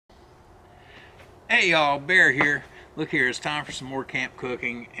Hey y'all, Bear here. Look here, it's time for some more camp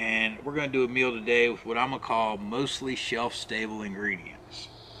cooking, and we're going to do a meal today with what I'm going to call mostly shelf-stable ingredients.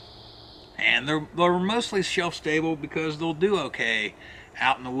 And they're mostly shelf-stable because they'll do okay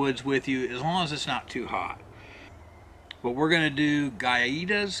out in the woods with you as long as it's not too hot. But we're going to do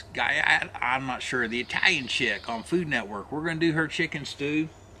I'm not sure, the Italian chick on Food Network. We're going to do her chicken stew.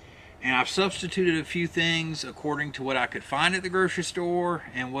 And I've substituted a few things according to what I could find at the grocery store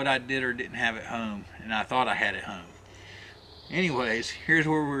and what I did or didn't have at home, and I thought I had at home. Anyways, here's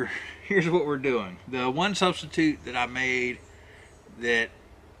what we're doing. The one substitute that I made that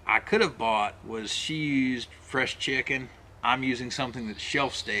I could have bought was she used fresh chicken. I'm using something that's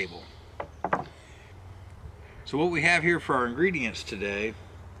shelf stable. So what we have here for our ingredients today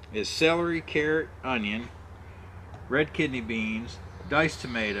is celery, carrot, onion, red kidney beans, diced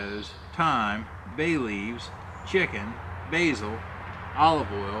tomatoes, thyme, bay leaves, chicken, basil, olive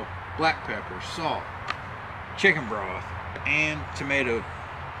oil, black pepper, salt, chicken broth, and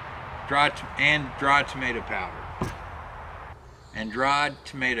dried tomato powder. And dried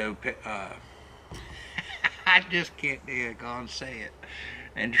tomato I just can't go on say it.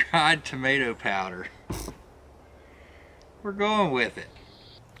 And dried tomato powder. We're going with it.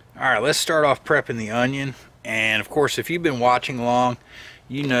 Alright, let's start off prepping the onion. And of course, if you've been watching long,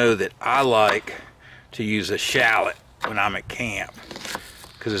 you know that I like to use a shallot when I'm at camp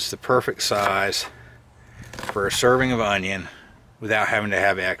because it's the perfect size for a serving of onion without having to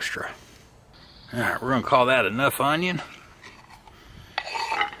have extra. Alright, we're going to call that enough onion.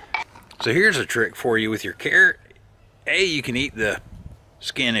 So here's a trick for you with your carrot. You can eat the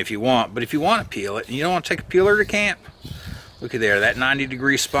skin if you want, but if you want to peel it and you don't want to take a peeler to camp, look at there, that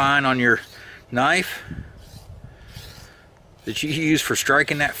 90-degree spine on your knife that you use for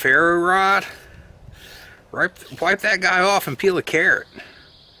striking that ferro rod, wipe that guy off and peel a carrot.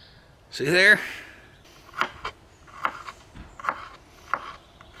 See there?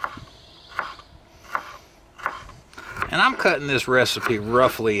 And I'm cutting this recipe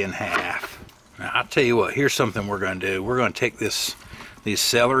roughly in half. Now I'll tell you what, here's something we're going to do. We're going to take these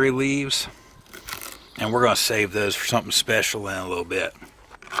celery leaves and we're going to save those for something special in a little bit.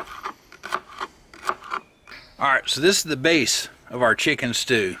 Alright, so this is the base of our chicken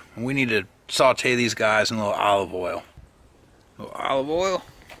stew. And we need to saute these guys in a little olive oil. I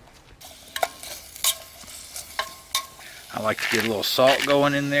like to get a little salt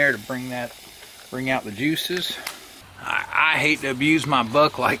going in there to bring out the juices. I hate to abuse my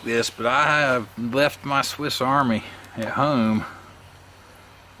buck like this, but I have left my Swiss Army at home.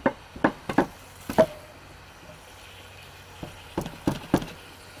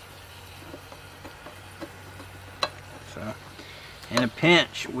 In a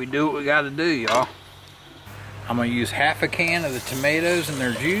pinch, we do what we got to do, y'all. I'm going to use half a can of the tomatoes and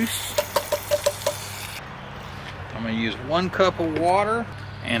their juice. I'm going to use 1 cup of water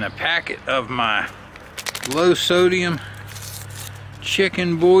and a packet of my low sodium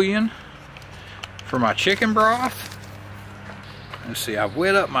chicken bouillon for my chicken broth. Let's see, I've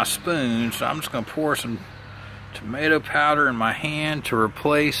wet up my spoon, so I'm just going to pour some tomato powder in my hand to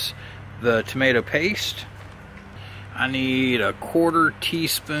replace the tomato paste. I need a 1/4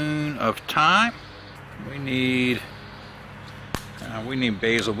 teaspoon of thyme. We need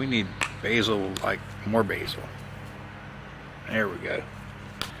basil. We need basil, like more basil. There we go.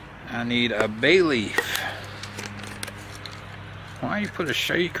 I need a bay leaf. Why you put a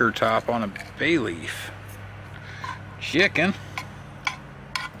shaker top on a bay leaf? Chicken.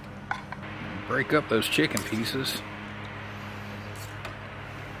 Break up those chicken pieces.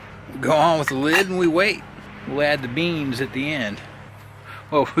 Go on with the lid and we wait. We'll add the beans at the end.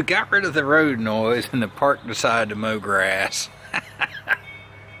 Well, we got rid of the road noise and the park decided to mow grass.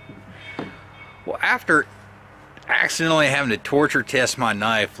 Well, after accidentally having to torture test my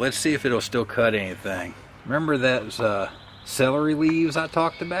knife, let's see if it'll still cut anything. Remember those celery leaves I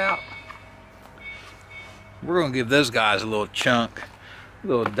talked about? We're going to give those guys a little chunk, a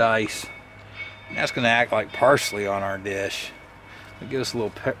little dice. And that's going to act like parsley on our dish. It'll give us a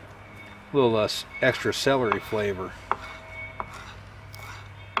little extra celery flavor.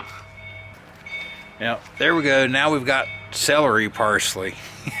 Now, there we go. Now we've got celery parsley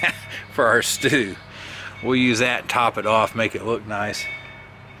for our stew. We'll use that and top it off, make it look nice.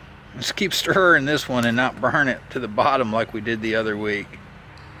 Let's keep stirring this one and not burn it to the bottom like we did the other week.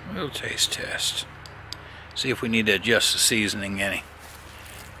 We'll taste test. See if we need to adjust the seasoning any.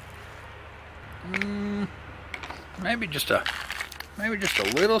 Maybe just a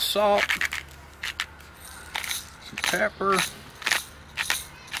little salt, some pepper.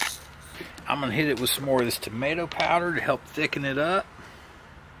 I'm going to hit it with some more of this tomato powder to help thicken it up.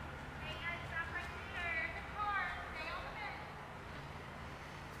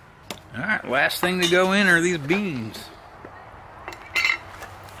 Alright, last thing to go in are these beans.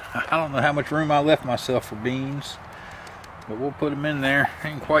 I don't know how much room I left myself for beans, but we'll put them in there. I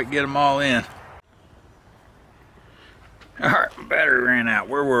didn't quite get them all in. Alright, my battery ran out.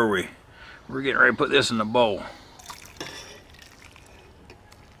 Where were we? We're getting ready to put this in the bowl.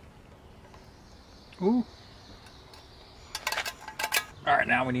 Ooh. Alright,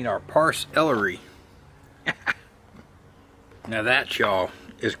 now we need our parse celery. Now that, y'all,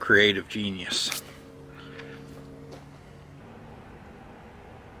 is creative genius.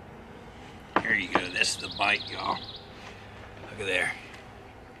 There you go. This is the bite, y'all. Look at there.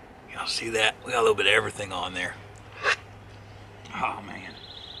 Y'all see that? We got a little bit of everything on there. Oh, man.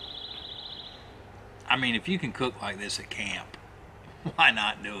 I mean, if you can cook like this at camp, why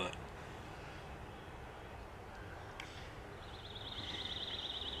not do it?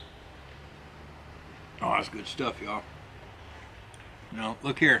 Oh, that's good stuff, y'all. You know,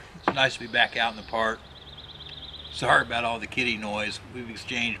 look here. It's nice to be back out in the park. Sorry about all the kitty noise. We've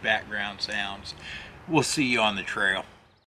exchanged background sounds. We'll see you on the trail.